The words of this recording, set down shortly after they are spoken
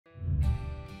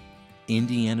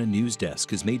Indiana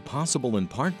Newsdesk is made possible in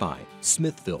part by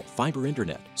Smithville Fiber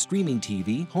Internet, streaming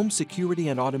TV, home security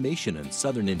and automation in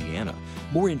Southern Indiana.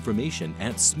 More information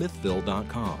at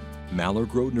smithville.com. Maller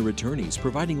Grodner Attorneys,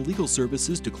 providing legal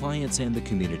services to clients and the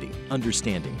community.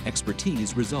 Understanding,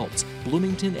 expertise, results.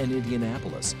 Bloomington and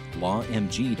Indianapolis.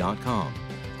 lawmg.com.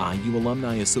 IU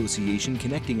Alumni Association,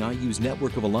 connecting IU's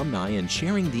network of alumni and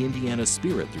sharing the Indiana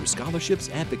spirit through scholarships,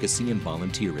 advocacy, and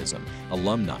volunteerism.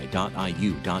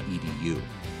 alumni.iu.edu.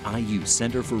 IU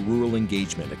Center for Rural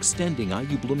Engagement, extending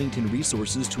IU Bloomington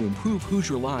resources to improve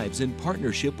Hoosier lives in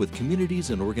partnership with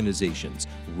communities and organizations.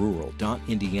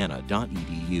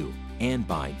 rural.indiana.edu. And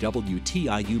by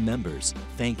WTIU members.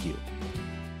 Thank you.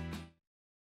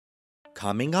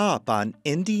 Coming up on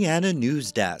Indiana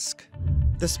Newsdesk.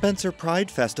 The Spencer Pride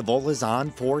Festival is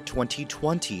on for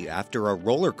 2020 after a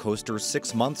roller coaster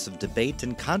 6 months of debate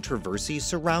and controversy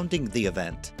surrounding the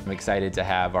event. I'm excited to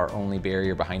have our only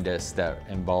barrier behind us that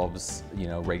involves,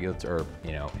 regulatory,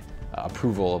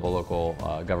 approval of a local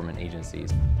government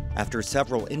agencies. After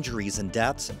several injuries and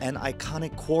deaths, an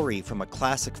iconic quarry from a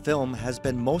classic film has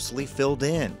been mostly filled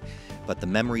in, but the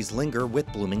memories linger with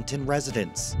Bloomington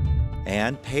residents.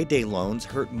 And payday loans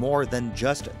hurt more than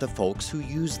just the folks who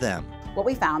use them. What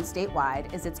we found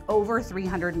statewide is it's over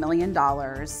 $300 million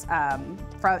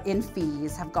in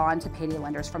fees have gone to payday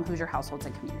lenders from Hoosier households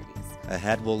and communities.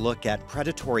 Ahead, we'll look at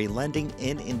predatory lending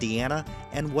in Indiana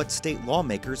and what state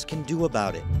lawmakers can do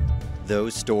about it.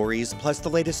 Those stories, plus the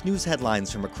latest news headlines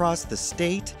from across the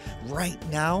state, right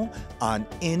now on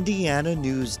Indiana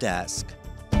Newsdesk.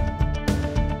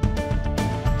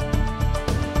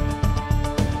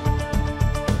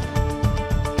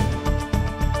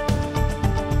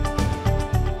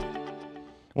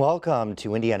 Welcome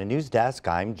to Indiana Newsdesk.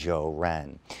 I'm Joe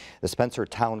Wren. The Spencer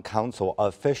Town Council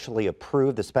officially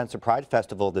approved the Spencer Pride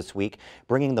Festival this week,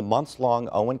 bringing the months-long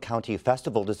Owen County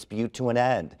Festival dispute to an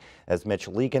end. As Mitch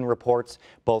Legan reports,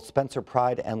 both Spencer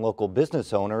Pride and local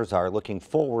business owners are looking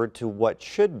forward to what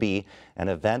should be an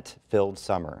event-filled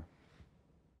summer.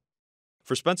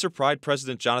 For Spencer Pride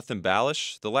President Jonathan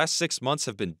Balish, the last 6 months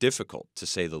have been difficult, to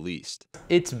say the least.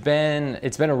 It's been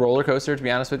a roller coaster, to be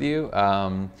honest with you.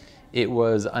 It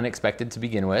was unexpected to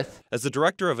begin with. As the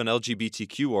director of an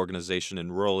LGBTQ organization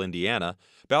in rural Indiana,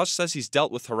 Balish says he's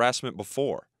dealt with harassment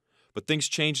before. But things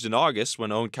changed in August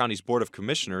when Owen County's Board of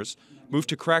Commissioners moved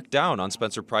to crack down on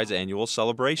Spencer Pride's annual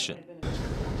celebration.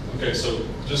 Okay, so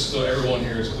just so everyone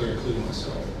here is clear, including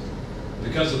myself,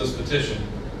 because of this petition,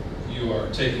 you are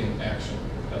taking action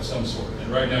of some sort.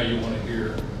 And right now you want to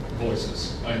hear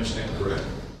voices. I understand that. Correct.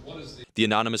 The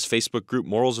anonymous Facebook group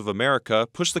Morals of America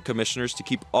pushed the commissioners to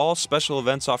keep all special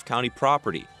events off county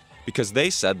property because they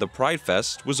said the Pride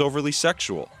Fest was overly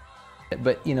sexual.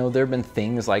 But, there have been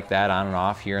things like that on and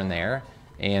off here and there.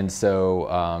 And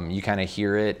so you kind of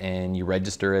hear it and you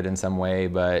register it in some way,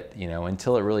 but,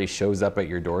 until it really shows up at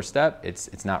your doorstep,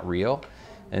 it's not real.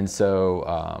 And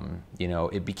so,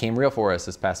 it became real for us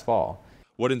this past fall.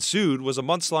 What ensued was a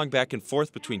months-long back and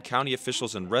forth between county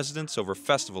officials and residents over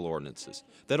festival ordinances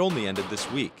that only ended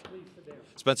this week.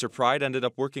 Spencer Pride ended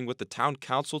up working with the town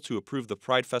council to approve the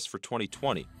Pride Fest for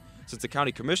 2020, since the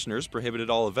county commissioners prohibited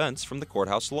all events from the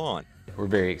courthouse lawn. We're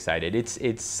very excited. It's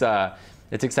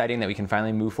exciting that we can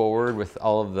finally move forward with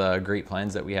all of the great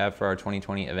plans that we have for our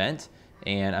 2020 event.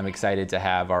 And I'm excited to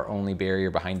have our only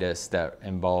barrier behind us that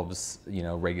involves,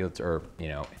 regulatory,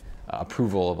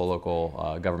 approval of a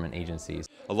local government agencies.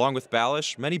 Along with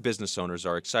Balish, many business owners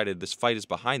are excited this fight is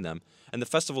behind them and the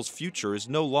festival's future is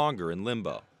no longer in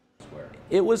limbo.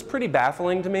 It was pretty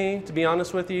baffling to me, to be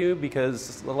honest with you,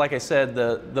 because like I said,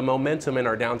 the momentum in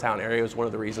our downtown area was one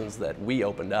of the reasons that we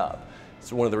opened up.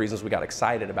 It's one of the reasons we got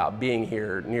excited about being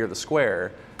here near the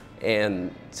square,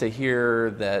 and to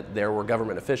hear that there were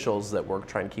government officials that were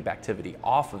trying to keep activity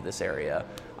off of this area,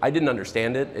 I didn't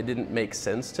understand it. It didn't make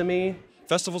sense to me.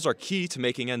 Festivals are key to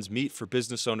making ends meet for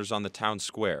business owners on the town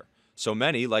square. So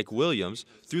many, like Williams,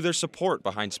 threw their support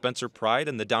behind Spencer Pride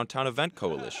and the Downtown Event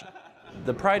Coalition.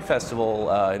 The Pride Festival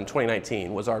in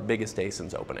 2019 was our biggest day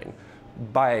since opening,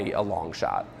 by a long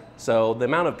shot. So the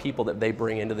amount of people that they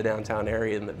bring into the downtown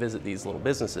area and that visit these little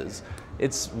businesses,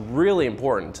 it's really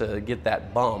important to get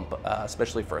that bump,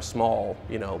 especially for a small,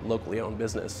 locally owned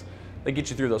business. They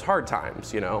get you through those hard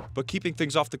times, But keeping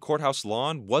things off the courthouse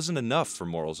lawn wasn't enough for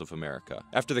Morals of America.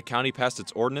 After the county passed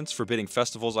its ordinance forbidding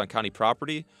festivals on county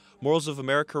property, Morals of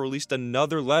America released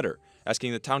another letter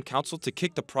asking the town council to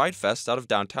kick the Pride Fest out of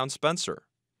downtown Spencer.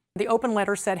 The open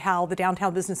letter said how the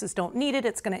downtown businesses don't need it.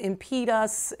 It's going to impede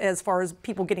us as far as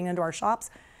people getting into our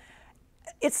shops.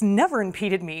 It's never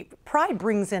impeded me. Pride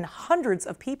brings in hundreds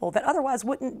of people that otherwise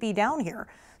wouldn't be down here.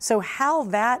 So how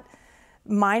that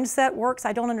mindset works,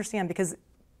 I don't understand, because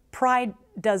Pride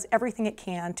does everything it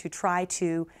can to try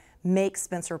to make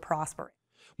Spencer prosper.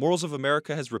 Morals of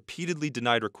America has repeatedly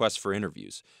denied requests for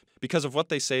interviews because of what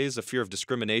they say is a fear of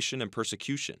discrimination and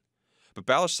persecution. But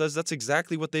Balish says that's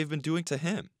exactly what they've been doing to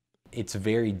him. It's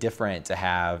very different to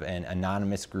have an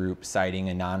anonymous group citing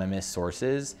anonymous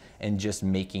sources and just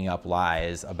making up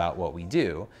lies about what we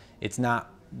do. It's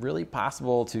not really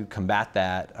possible to combat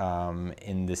that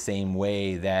in the same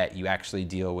way that you actually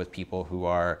deal with people who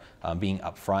are being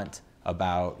upfront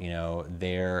about,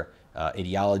 their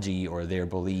ideology or their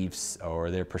beliefs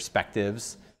or their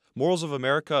perspectives. Morals of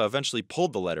America eventually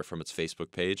pulled the letter from its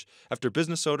Facebook page after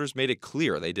business owners made it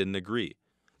clear they didn't agree.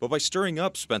 But by stirring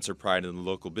up Spencer pride in the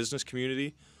local business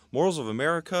community, Morals of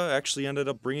America actually ended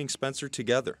up bringing Spencer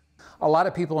together. A lot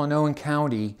of people in Owen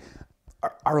County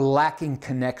are lacking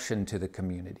connection to the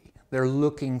community. They're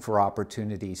looking for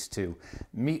opportunities to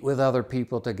meet with other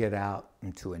people, to get out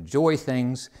and to enjoy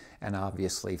things. And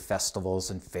obviously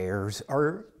festivals and fairs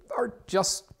are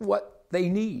just what they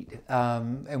need.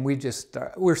 And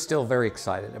we're still very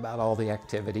excited about all the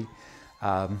activity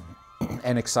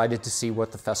and excited to see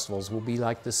what the festivals will be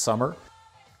like this summer.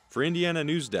 For Indiana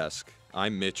Newsdesk,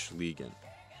 I'm Mitch Legan.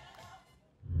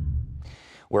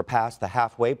 We're past the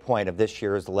halfway point of this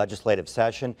year's legislative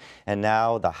session, and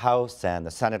now the House and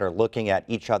the Senate are looking at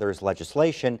each other's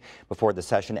legislation before the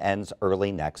session ends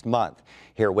early next month.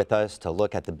 Here with us to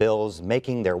look at the bills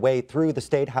making their way through the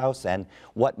State House and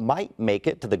what might make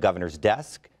it to the governor's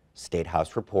desk, State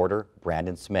House reporter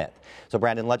Brandon Smith. So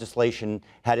Brandon, legislation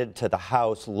headed to the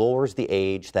House lowers the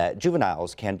age that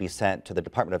juveniles can be sent to the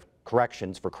Department of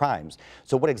Corrections for crimes.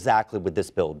 So what exactly would this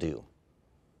bill do?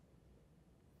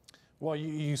 Well,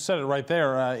 you said it right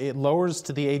there. It lowers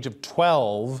to the age of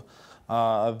 12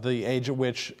 the age at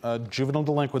which juvenile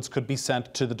delinquents could be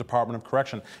sent to the Department of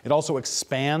Correction. It also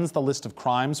expands the list of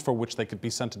crimes for which they could be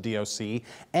sent to DOC,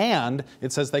 and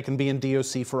it says they can be in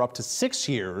DOC for up to 6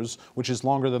 years, which is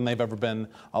longer than they've ever been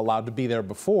allowed to be there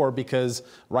before, because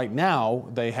right now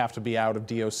they have to be out of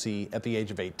DOC at the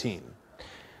age of 18.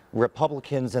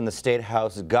 Republicans in the State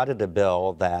House gutted a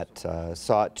bill that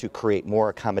sought to create more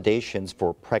accommodations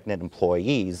for pregnant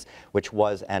employees, which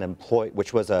was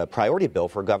a priority bill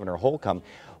for Governor Holcomb.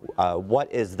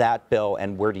 What is that bill,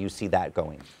 and where do you see that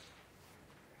going?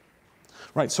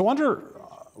 Right. So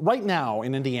right now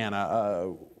in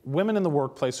Indiana, women in the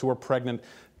workplace who are pregnant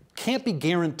can't be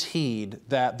guaranteed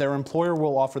that their employer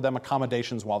will offer them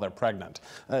accommodations while they're pregnant.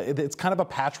 It's kind of a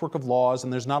patchwork of laws,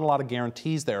 and there's not a lot of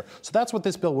guarantees there. So that's what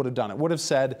this bill would have done. It would have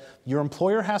said your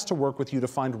employer has to work with you to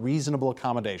find reasonable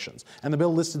accommodations. And the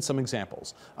bill listed some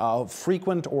examples. More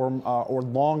frequent or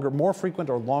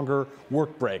longer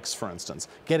work breaks, for instance.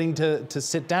 Getting to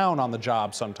sit down on the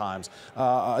job sometimes.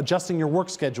 Adjusting your work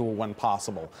schedule when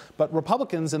possible. But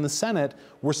Republicans in the Senate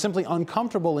were simply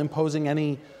uncomfortable imposing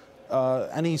any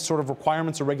sort of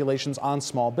requirements or regulations on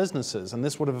small businesses, and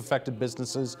this would have affected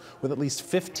businesses with at least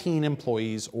 15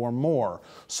 employees or more.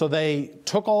 So they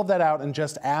took all of that out and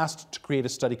just asked to create a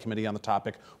study committee on the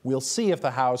topic. We'll see if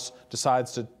the House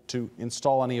decides to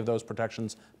install any of those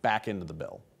protections back into the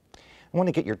bill. I want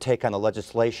to get your take on the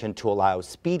legislation to allow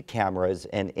speed cameras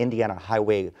in Indiana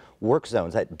highway work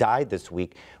zones that died this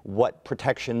week. What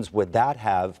protections would that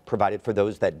have provided for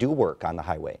those that do work on the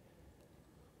highway?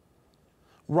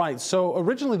 Right. So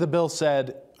originally the bill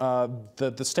said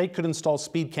that the state could install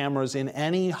speed cameras in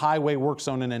any highway work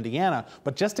zone in Indiana,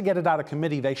 but just to get it out of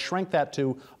committee, they shrank that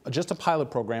to just a pilot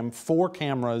program, 4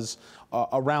 cameras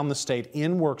around the state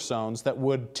in work zones that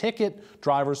would ticket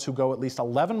drivers who go at least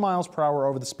 11 miles per hour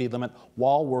over the speed limit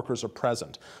while workers are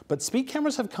present. But speed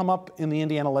cameras have come up in the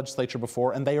Indiana legislature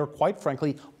before, and they are quite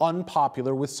frankly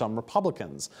unpopular with some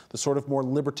Republicans, the sort of more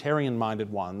libertarian-minded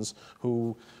ones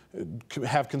who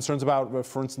have concerns about,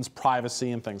 for instance,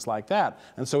 privacy and things like that.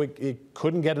 And so it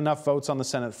couldn't get enough votes on the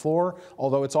Senate floor,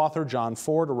 although its author, John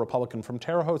Ford, a Republican from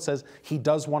Terre Haute, says he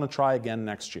does want to try again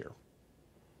next year.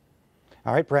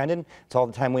 All right, Brandon, that's all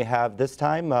the time we have this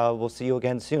time. We'll see you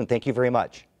again soon. Thank you very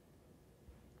much.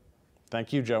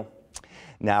 Thank you, Joe.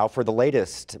 Now for the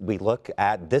latest, we look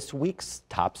at this week's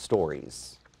top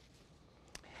stories.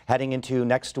 Heading into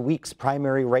next week's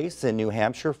primary race in New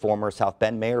Hampshire, former South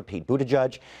Bend Mayor Pete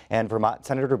Buttigieg and Vermont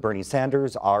Senator Bernie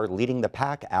Sanders are leading the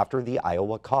pack after the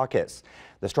Iowa caucus.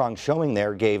 The strong showing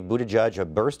there gave Buttigieg a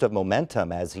burst of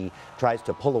momentum as he tries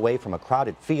to pull away from a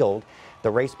crowded field.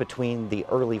 The race between the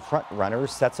early frontrunners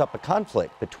sets up a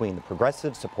conflict between the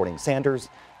progressives supporting Sanders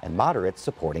and moderates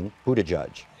supporting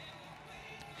Buttigieg.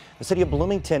 The city of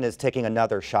Bloomington is taking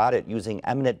another shot at using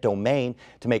eminent domain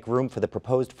to make room for the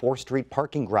proposed 4th Street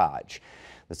parking garage.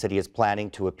 The city is planning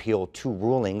to appeal 2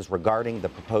 rulings regarding the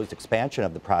proposed expansion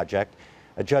of the project.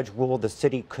 A judge ruled the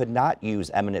city could not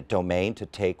use eminent domain to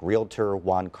take realtor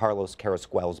Juan Carlos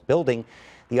Carrasquel's building.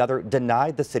 The other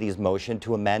denied the city's motion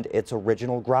to amend its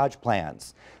original garage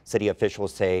plans. City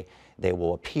officials say they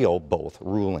will appeal both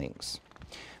rulings.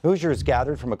 Hoosiers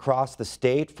gathered from across the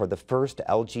state for the first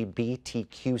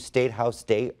LGBTQ State House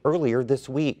Day earlier this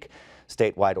week.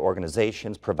 Statewide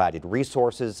organizations provided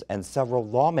resources and several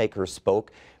lawmakers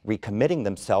spoke, recommitting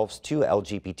themselves to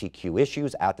LGBTQ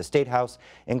issues at the State House,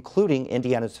 including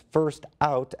Indiana's first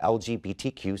out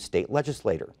LGBTQ state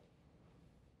legislator.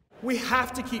 We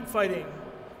have to keep fighting.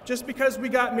 Just because we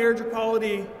got marriage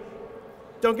equality,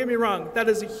 don't get me wrong, that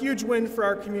is a huge win for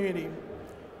our community.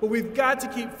 But we've got to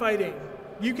keep fighting.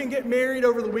 You can get married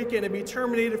over the weekend and be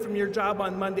terminated from your job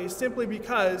on Monday simply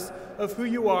because of who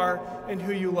you are and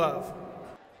who you love.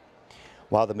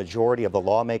 While the majority of the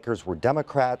lawmakers were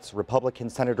Democrats, Republican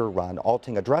Senator Ron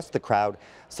Alting addressed the crowd,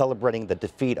 celebrating the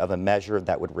defeat of a measure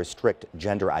that would restrict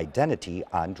gender identity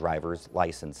on driver's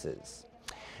licenses.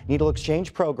 Needle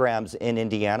exchange programs in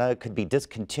Indiana could be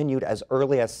discontinued as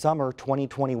early as summer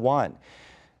 2021.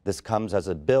 This comes as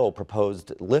a bill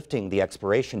proposed lifting the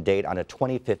expiration date on a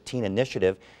 2015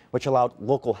 initiative, which allowed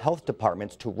local health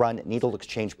departments to run needle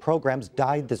exchange programs,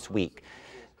 died this week.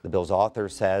 The bill's author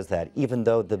says that even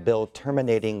though the bill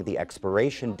terminating the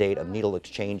expiration date of needle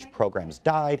exchange programs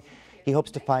died, he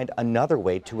hopes to find another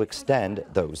way to extend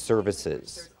those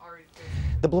services.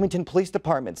 The Bloomington Police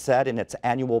Department said in its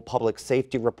annual public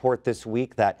safety report this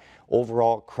week that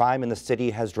overall crime in the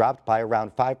city has dropped by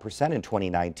around 5% in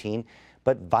 2019,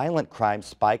 but violent crime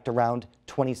spiked around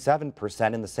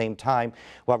 27% in the same time,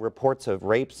 while reports of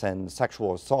rapes and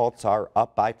sexual assaults are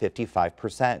up by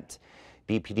 55%.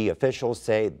 BPD officials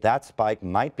say that spike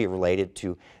might be related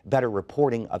to better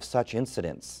reporting of such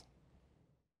incidents.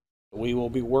 We will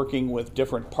be working with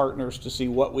different partners to see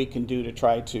what we can do to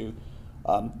try to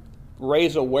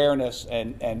raise awareness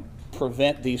and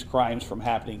prevent these crimes from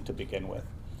happening to begin with.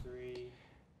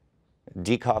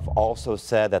 Decoff also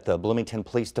said that the Bloomington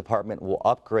Police Department will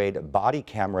upgrade body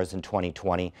cameras in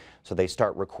 2020 so they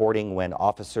start recording when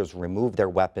officers remove their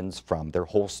weapons from their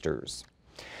holsters.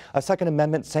 A Second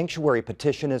Amendment sanctuary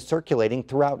petition is circulating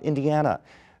throughout Indiana.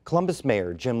 Columbus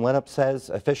Mayor Jim Linnop says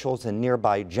officials in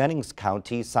nearby Jennings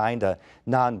County signed a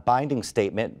non-binding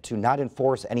statement to not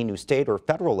enforce any new state or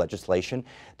federal legislation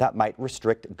that might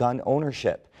restrict gun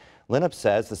ownership. Linnop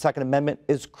says the Second Amendment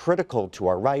is critical to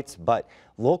our rights, but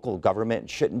local government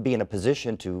shouldn't be in a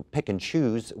position to pick and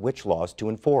choose which laws to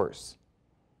enforce.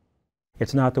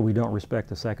 It's not that we don't respect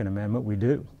the Second Amendment, we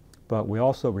do. But we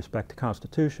also respect the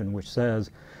Constitution, which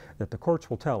says that the courts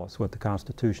will tell us what the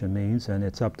Constitution means, and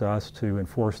it's up to us to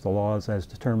enforce the laws as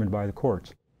determined by the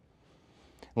courts.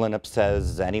 Linnop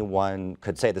says anyone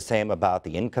could say the same about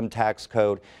the income tax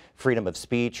code, freedom of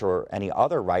speech, or any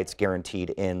other rights guaranteed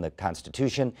in the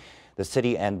Constitution. The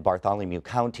city and Bartholomew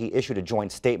County issued a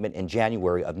joint statement in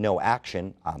January of no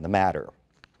action on the matter.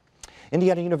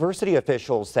 Indiana University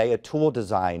officials say a tool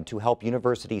designed to help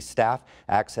university staff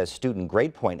access student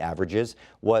grade point averages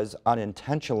was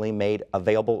unintentionally made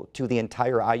available to the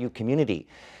entire IU community.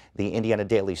 The Indiana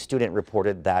Daily Student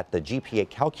reported that the GPA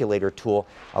calculator tool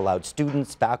allowed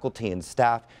students, faculty, and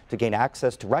staff to gain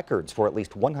access to records for at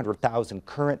least 100,000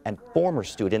 current and former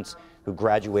students who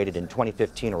graduated in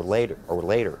 2015 or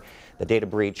later. The data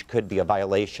breach could be a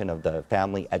violation of the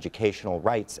Family Educational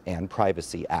Rights and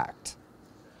Privacy Act.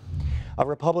 A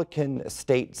Republican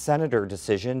state senator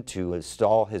decision to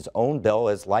install his own bill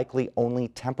is likely only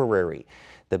temporary.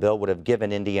 The bill would have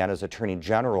given Indiana's Attorney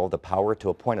General the power to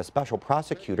appoint a special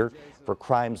prosecutor for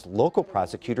crimes local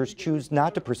prosecutors choose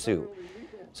not to pursue.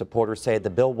 Supporters say the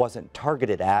bill wasn't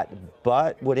targeted at,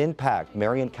 but would impact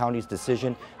Marion County's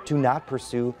decision to not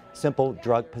pursue simple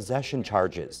drug possession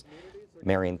charges.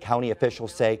 Marion County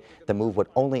officials say the move would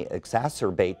only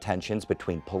exacerbate tensions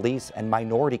between police and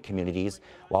minority communities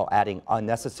while adding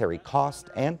unnecessary cost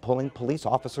and pulling police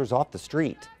officers off the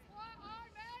street.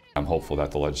 I'm hopeful that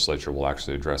the legislature will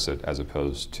actually address it as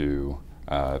opposed to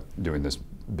doing this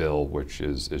bill, which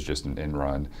is just an in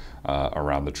run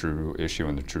around the true issue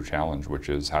and the true challenge, which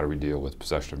is how do we deal with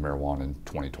possession of marijuana in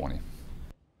 2020.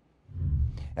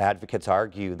 Advocates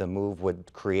argue the move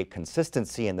would create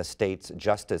consistency in the state's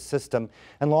justice system,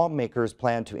 and lawmakers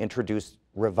plan to introduce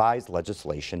revised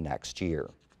legislation next year.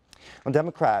 Well,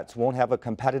 Democrats won't have a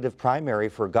competitive primary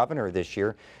for governor this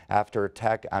year after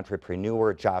tech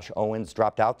entrepreneur Josh Owens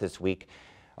dropped out this week.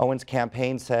 Owens'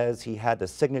 campaign says he had the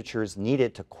signatures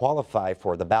needed to qualify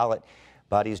for the ballot,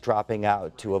 but he's dropping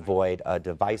out to avoid a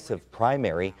divisive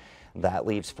primary. That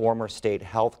leaves former State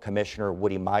Health Commissioner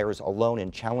Woody Myers alone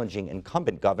in challenging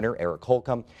incumbent Governor Eric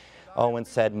Holcomb. Owens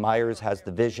said Myers has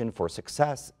the vision for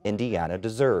success Indiana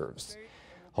deserves.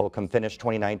 Holcomb finished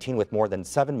 2019 with more than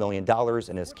 $7 million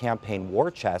in his campaign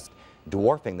war chest,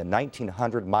 dwarfing the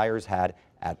 $1,900 Myers had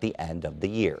at the end of the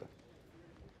year.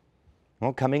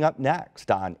 Well, coming up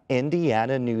next on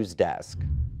Indiana Newsdesk.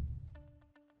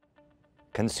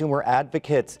 Consumer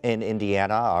advocates in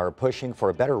Indiana are pushing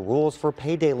for better rules for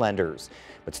payday lenders,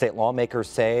 but state lawmakers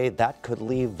say that could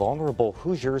leave vulnerable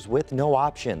Hoosiers with no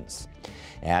options.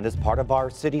 And as part of our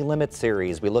City Limits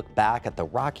series, we look back at the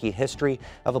rocky history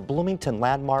of a Bloomington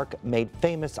landmark made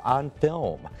famous on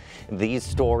film. These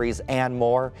stories and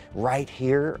more right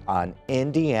here on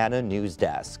Indiana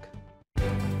Newsdesk.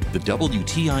 The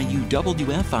WTIU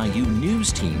WFIU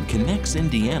news team connects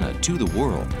Indiana to the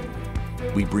world.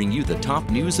 We bring you the top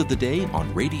news of the day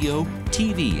on radio,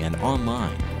 TV, and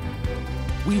online.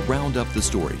 We round up the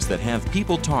stories that have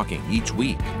people talking each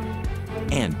week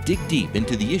and dig deep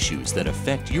into the issues that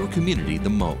affect your community the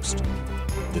most.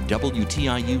 The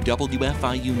WTIU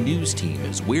WFIU news team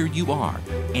is where you are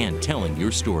and telling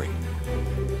your story.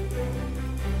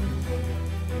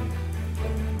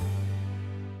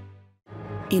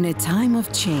 In a time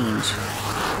of change,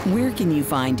 where can you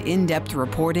find in-depth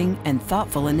reporting and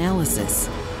thoughtful analysis?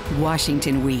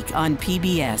 Washington Week on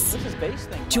PBS.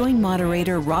 Join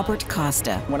moderator Robert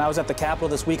Costa. When I was at the Capitol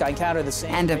this week, I encountered the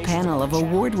same. And a panel of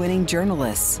award-winning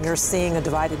journalists. You're seeing a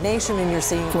divided nation, and you're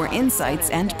seeing for insights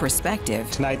and perspective.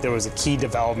 Tonight there was a key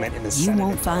development in the Senate. You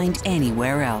won't find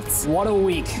anywhere else. What a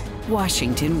week.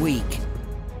 Washington Week.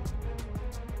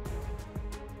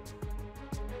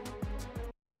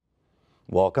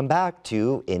 Welcome back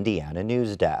to Indiana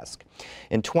Newsdesk.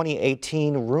 In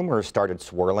 2018, rumors started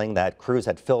swirling that crews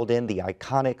had filled in the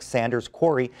iconic Sanders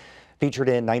Quarry featured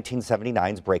in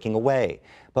 1979's Breaking Away.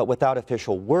 But without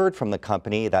official word from the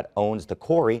company that owns the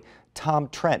quarry, Tom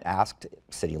Trent asked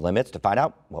City Limits to find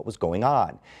out what was going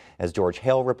on. As George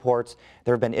Hale reports,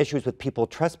 there have been issues with people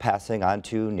trespassing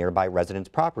onto nearby residents'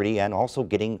 property and also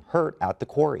getting hurt at the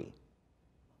quarry.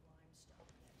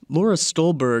 Laura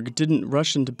Stolberg didn't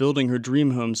rush into building her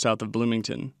dream home south of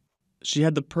Bloomington. She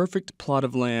had the perfect plot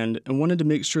of land and wanted to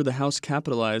make sure the house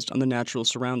capitalized on the natural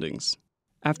surroundings.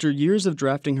 After years of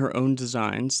drafting her own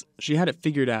designs, she had it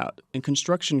figured out, and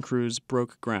construction crews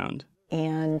broke ground.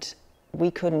 And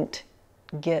we couldn't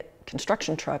get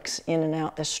construction trucks in and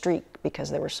out the street because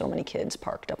there were so many kids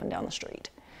parked up and down the street.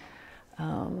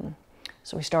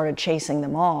 So we started chasing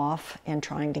them off and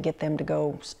trying to get them to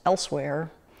go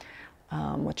elsewhere,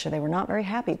 which they were not very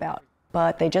happy about.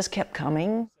 But they just kept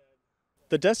coming.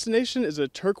 The destination is a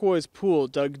turquoise pool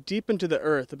dug deep into the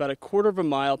earth about a quarter of a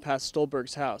mile past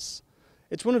Stolberg's house.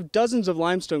 It's one of dozens of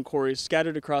limestone quarries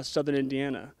scattered across southern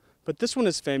Indiana, but this one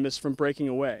is famous from breaking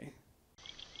away.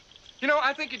 You know,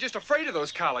 I think you're just afraid of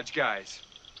those college guys.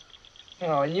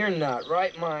 Oh, and you're not,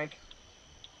 right, Mike?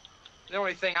 The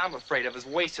only thing I'm afraid of is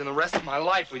wasting the rest of my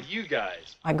life with you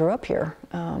guys. I grew up here.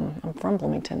 I'm from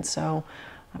Bloomington, so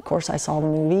of course I saw the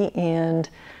movie, and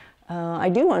I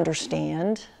do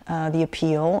understand the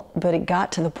appeal, but it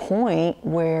got to the point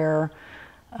where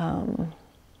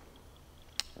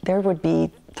there would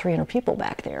be 300 people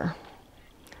back there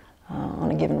on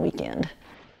a given weekend.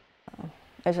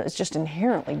 It's just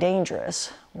inherently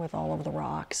dangerous with all of the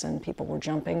rocks, and people were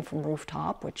jumping from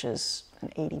rooftop, which is an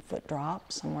 80-foot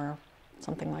drop, somewhere,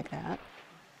 something like that.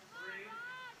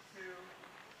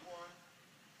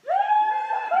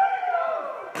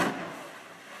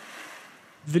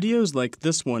 Videos like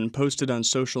this one posted on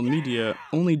social media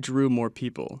only drew more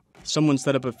people. Someone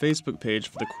set up a Facebook page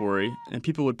for the quarry, and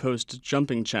people would post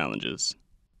jumping challenges.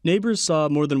 Neighbors saw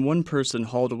more than one person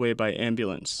hauled away by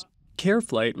ambulance. Care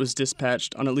Flight was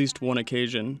dispatched on at least one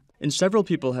occasion, and several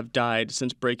people have died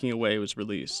since Breaking Away was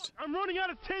released. I'm running out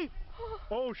of tape!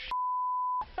 Oh,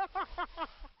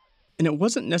 And it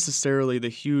wasn't necessarily the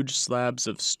huge slabs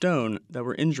of stone that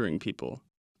were injuring people.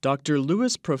 Dr.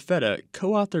 Louis Profeta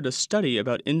co-authored a study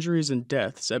about injuries and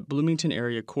deaths at Bloomington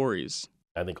area quarries.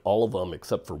 I think all of them,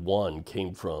 except for one,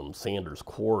 came from Sanders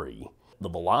Quarry. The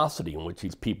velocity in which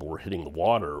these people were hitting the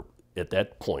water at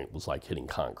that point was like hitting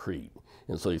concrete.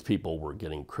 And so these people were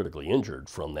getting critically injured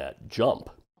from that jump.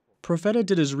 Profeta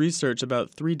did his research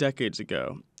about 3 decades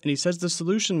ago, and he says the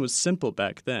solution was simple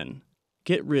back then.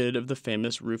 Get rid of the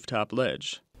famous rooftop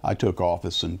ledge. I took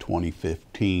office in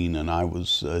 2015, and I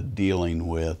was dealing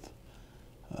with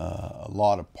a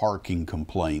lot of parking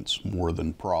complaints more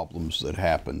than problems that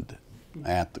happened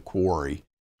at the quarry.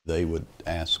 They would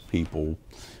ask people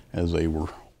as they were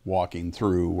walking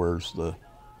through, where's the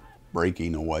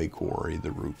breaking away quarry,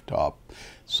 the rooftop.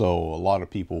 So a lot of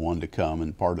people wanted to come,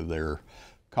 and part of their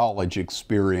college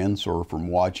experience or from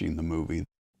watching the movie.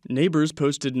 Neighbors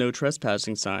posted no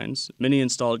trespassing signs, many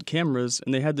installed cameras,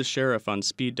 and they had the sheriff on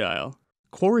speed dial.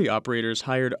 Quarry operators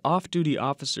hired off-duty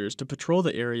officers to patrol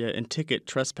the area and ticket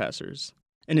trespassers.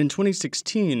 And in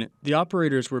 2016, the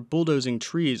operators were bulldozing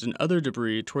trees and other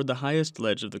debris toward the highest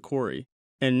ledge of the quarry.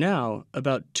 And now,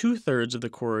 about 2/3 of the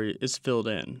quarry is filled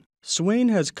in. Swain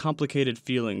has complicated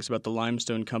feelings about the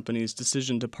limestone company's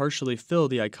decision to partially fill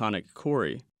the iconic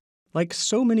quarry. Like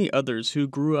so many others who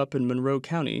grew up in Monroe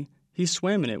County, he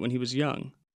swam in it when he was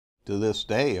young. To this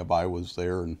day, if I was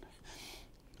there, and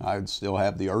I'd still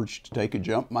have the urge to take a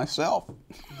jump myself.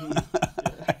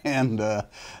 And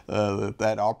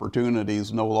that opportunity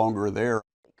is no longer there.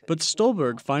 But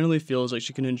Stolberg finally feels like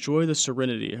she can enjoy the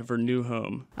serenity of her new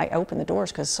home. I opened the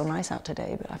doors because it's so nice out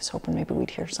today, but I was hoping maybe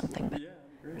we'd hear something, but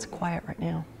it's quiet right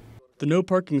now. The no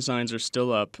parking signs are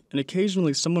still up, and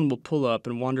occasionally someone will pull up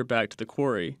and wander back to the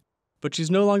quarry. But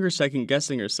she's no longer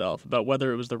second-guessing herself about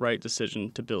whether it was the right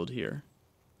decision to build here.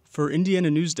 For Indiana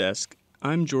Newsdesk,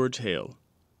 I'm George Hale.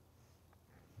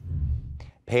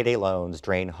 Payday loans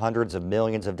drain hundreds of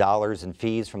millions of dollars in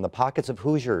fees from the pockets of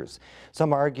Hoosiers.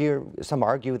 Some argue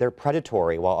they're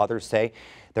predatory, while others say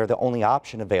they're the only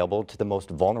option available to the most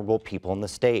vulnerable people in the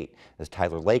state. As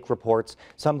Tyler Lake reports,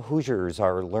 some Hoosiers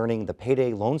are learning the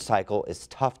payday loan cycle is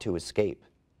tough to escape.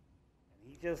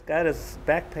 He just got his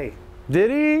back pay.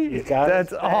 Did he?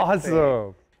 That's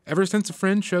awesome. Ever since a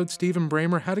friend showed Stephen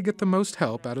Bramer how to get the most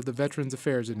help out of the Veterans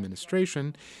Affairs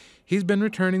Administration, he's been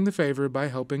returning the favor by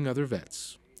helping other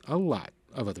vets. A lot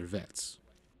of other vets.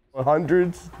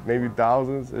 Hundreds, maybe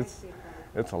thousands.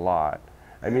 It's a lot.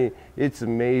 I mean, it's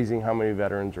amazing how many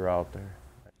veterans are out there.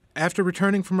 After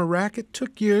returning from Iraq, it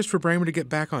took years for Bramer to get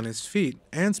back on his feet,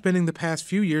 and spending the past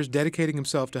few years dedicating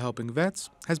himself to helping vets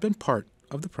has been part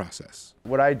of the process.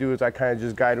 What I do is I kind of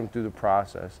just guide them through the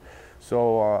process.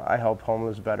 So I help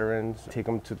homeless veterans, take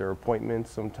them to their appointments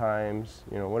sometimes,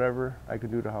 whatever I could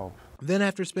do to help. Then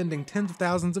after spending tens of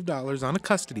thousands of dollars on a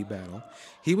custody battle,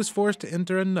 he was forced to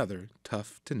enter another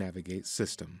tough-to-navigate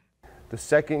system. The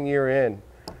second year in,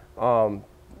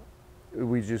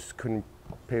 we just couldn't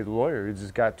pay the lawyer. It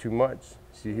just got too much.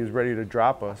 See, he was ready to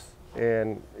drop us,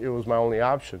 and it was my only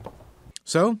option.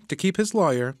 So, to keep his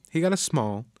lawyer, he got a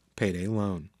small payday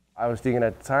loan. I was thinking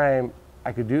at the time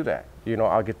I could do that.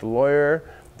 I'll get the lawyer,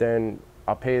 then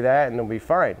I'll pay that, and it'll be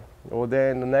fine. Well,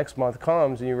 then the next month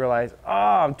comes, and you realize,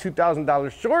 I'm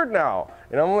 $2,000 short now,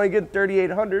 and I'm only getting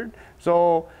 $3,800.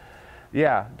 So,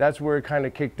 yeah, that's where it kind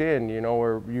of kicked in,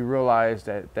 where you realize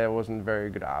that that wasn't a very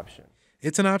good option.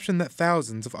 It's an option that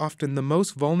thousands of often the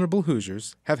most vulnerable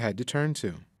Hoosiers have had to turn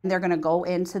to. They're going to go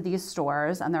into these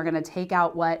stores and they're going to take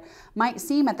out what might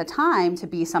seem at the time to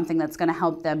be something that's going to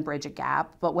help them bridge a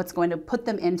gap, but what's going to put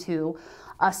them into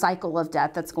a cycle of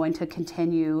debt that's going to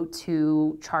continue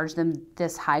to charge them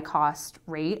this high cost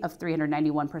rate of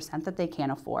 391% that they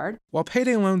can't afford. While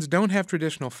payday loans don't have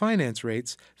traditional finance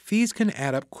rates, fees can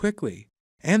add up quickly,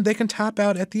 and they can top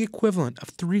out at the equivalent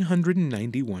of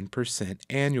 391%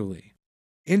 annually.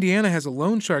 Indiana has a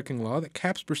loan sharking law that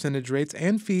caps percentage rates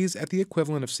and fees at the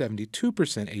equivalent of 72%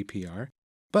 APR,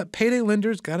 but payday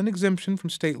lenders got an exemption from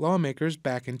state lawmakers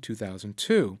back in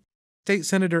 2002. State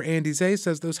Senator Andy Zay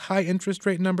says those high interest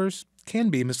rate numbers can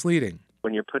be misleading.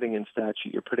 When you're putting in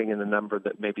statute, you're putting in a number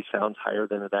that maybe sounds higher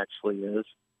than it actually is.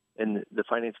 And the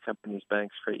finance companies,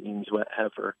 banks, credit unions,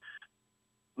 whatever,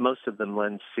 most of them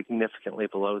lend significantly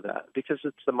below that because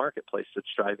it's the marketplace that's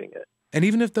driving it. And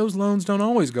even if those loans don't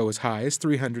always go as high as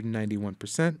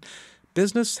 391%,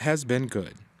 business has been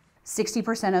good.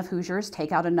 60% of Hoosiers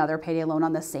take out another payday loan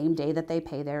on the same day that they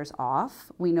pay theirs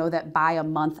off. We know that by a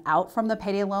month out from the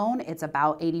payday loan, it's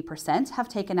about 80% have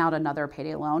taken out another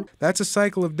payday loan. That's a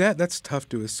cycle of debt that's tough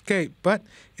to escape, but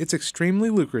it's extremely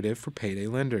lucrative for payday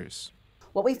lenders.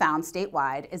 What we found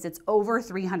statewide is it's over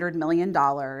 $300 million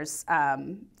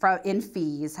in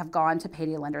fees have gone to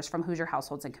payday lenders from Hoosier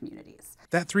households and communities.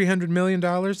 That $300 million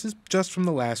is just from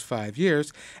the last 5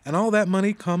 years, and all that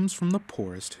money comes from the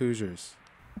poorest Hoosiers.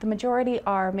 The majority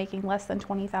are making less than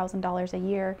 $20,000 a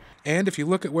year. And if you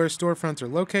look at where storefronts are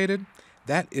located,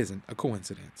 that isn't a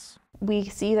coincidence. We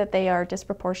see that they are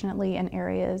disproportionately in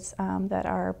areas that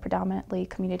are predominantly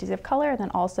communities of color and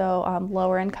then also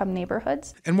lower income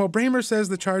neighborhoods. And while Bramer says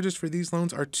the charges for these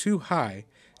loans are too high,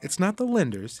 it's not the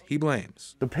lenders he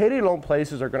blames. The payday loan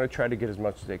places are going to try to get as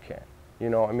much as they can.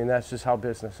 That's just how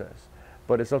business is.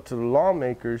 But it's up to the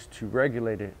lawmakers to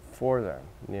regulate it for them,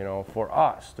 for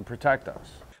us, to protect us.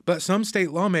 But some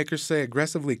state lawmakers say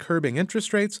aggressively curbing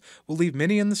interest rates will leave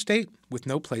many in the state with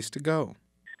no place to go.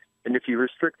 And if you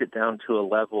restrict it down to a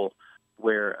level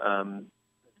where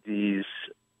these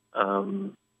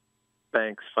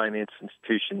banks, finance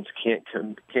institutions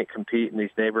can't compete in these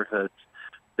neighborhoods,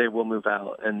 they will move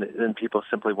out, and then people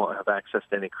simply won't have access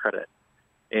to any credit.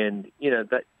 And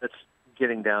that's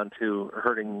getting down to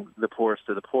hurting the poorest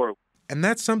of the poor. And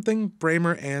that's something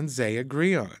Bramer and Zay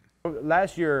agree on.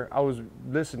 Last year, I was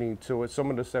listening to what some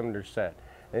of the senators said,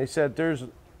 and they said there's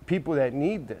people that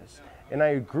need this, and I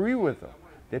agree with them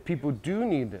that people do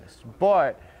need this,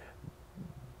 but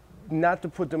not to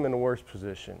put them in a worse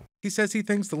position. He says he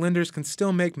thinks the lenders can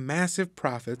still make massive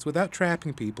profits without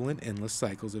trapping people in endless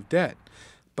cycles of debt.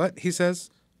 But he says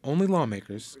only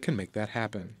lawmakers can make that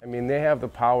happen. I mean, they have the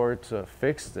power to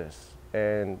fix this,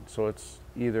 and so it's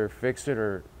either fix it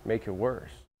or make it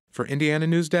worse. For Indiana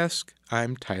Newsdesk,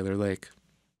 I'm Tyler Lake.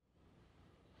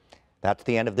 That's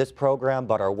the end of this program,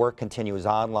 but our work continues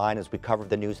online as we cover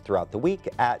the news throughout the week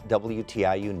at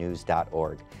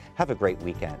WTIUnews.org. Have a great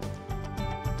weekend.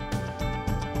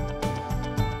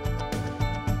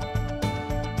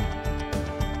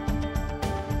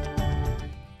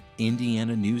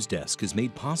 Indiana Newsdesk is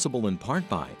made possible in part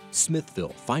by Smithville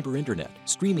Fiber Internet,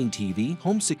 streaming TV,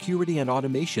 home security and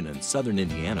automation in Southern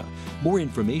Indiana. More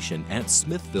information at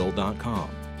smithville.com.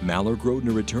 Maller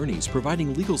Grodner Attorneys,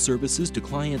 providing legal services to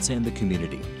clients and the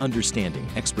community. Understanding,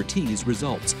 expertise,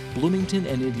 results. Bloomington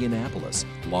and Indianapolis.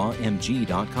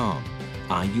 lawmg.com.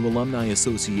 IU Alumni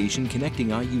Association, connecting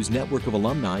IU's network of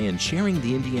alumni and sharing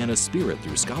the Indiana spirit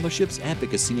through scholarships,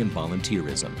 advocacy, and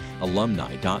volunteerism.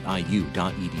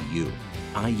 alumni.iu.edu.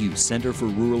 IU Center for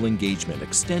Rural Engagement,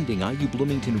 extending IU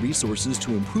Bloomington resources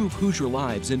to improve Hoosier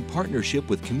lives in partnership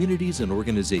with communities and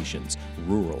organizations.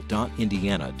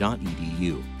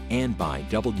 rural.indiana.edu. And by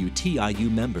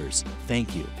WTIU members,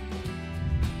 thank you.